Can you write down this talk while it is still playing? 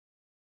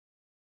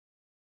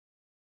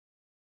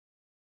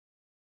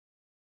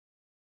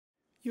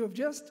You have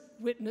just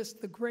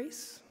witnessed the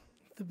grace,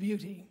 the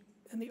beauty,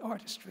 and the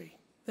artistry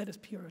that is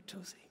Piero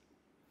Tosi.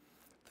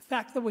 The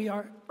fact that we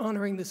are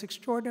honoring this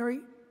extraordinary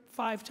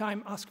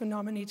 5-time Oscar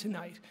nominee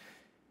tonight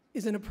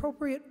is an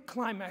appropriate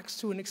climax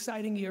to an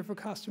exciting year for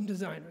costume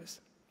designers.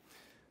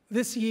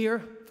 This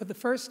year, for the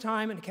first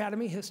time in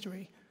Academy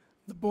history,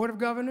 the Board of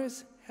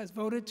Governors has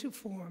voted to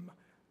form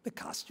the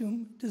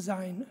Costume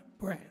Design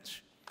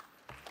Branch.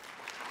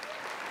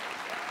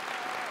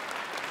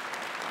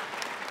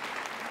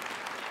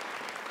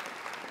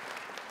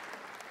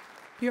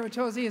 Piero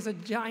Tosi is a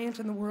giant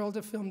in the world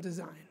of film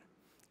design.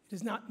 It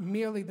is not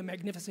merely the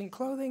magnificent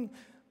clothing,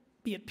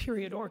 be it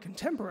period or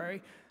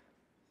contemporary,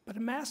 but a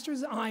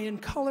master's eye in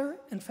color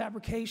and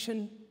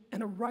fabrication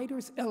and a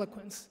writer's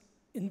eloquence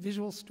in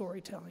visual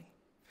storytelling.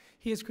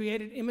 He has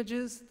created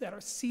images that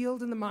are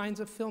sealed in the minds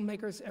of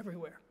filmmakers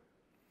everywhere.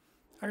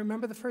 I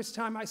remember the first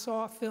time I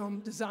saw a film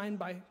designed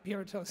by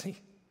Piero Tosi.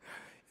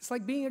 It's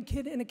like being a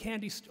kid in a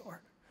candy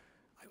store.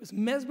 I was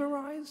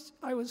mesmerized,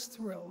 I was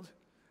thrilled.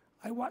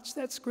 I watched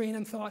that screen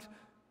and thought,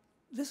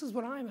 this is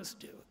what I must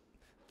do.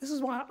 This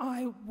is what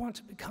I want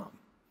to become.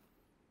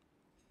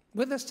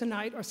 With us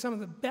tonight are some of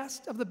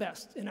the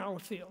best in our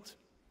field.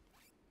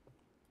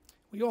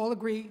 We all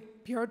agree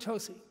Piero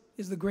Tosi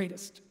is the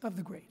greatest of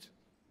the great.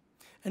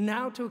 And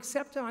now, to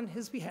accept on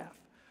his behalf,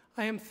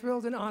 I am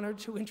thrilled and honored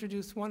to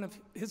introduce one of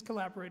his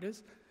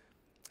collaborators,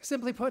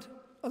 simply put,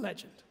 a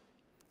legend,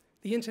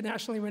 the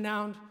internationally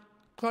renowned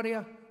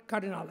Claudia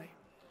Cardinale.